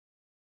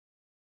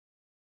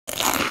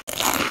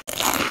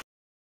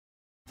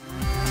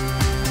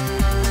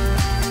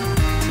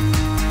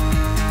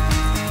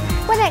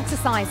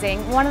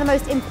exercising, one of the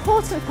most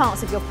important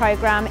parts of your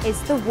program is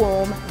the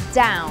warm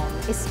down,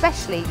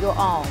 especially your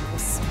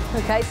arms.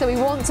 Okay, so we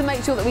want to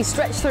make sure that we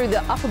stretch through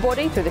the upper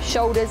body, through the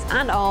shoulders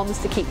and arms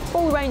to keep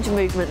full range of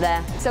movement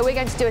there. So we're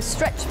going to do a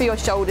stretch for your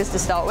shoulders to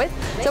start with.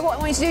 So what I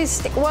want you to do is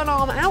stick one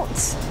arm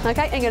out,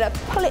 okay, and you're going to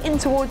pull it in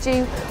towards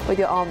you with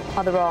your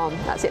other arm.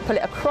 That's it, pull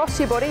it across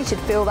your body, you should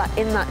feel that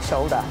in that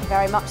shoulder.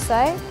 Very much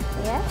so,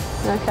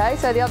 yes. Okay,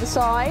 so the other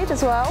side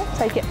as well,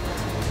 take it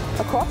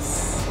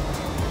across.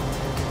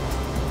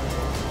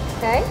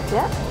 Okay,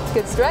 yeah,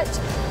 good stretch.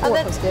 And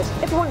then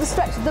if you want to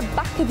stretch the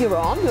back of your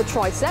arm, your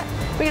tricep,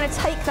 we're going to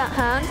take that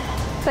hand,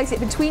 place it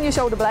between your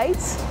shoulder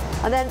blades,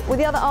 and then with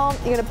the other arm,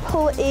 you're going to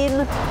pull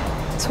in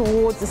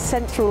towards the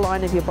central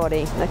line of your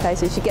body. Okay,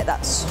 so you should get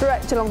that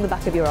stretch along the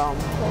back of your arm.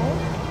 Okay.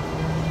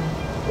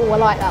 Oh, I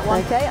like that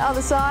one. Okay,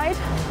 other side.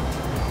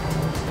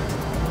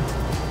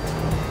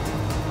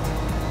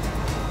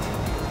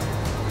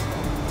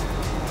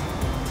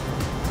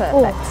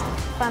 Perfect.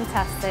 Oh,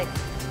 fantastic.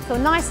 So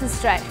nice and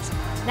stretched.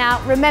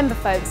 Now remember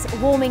folks,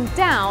 warming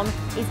down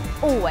is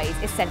always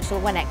essential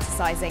when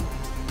exercising.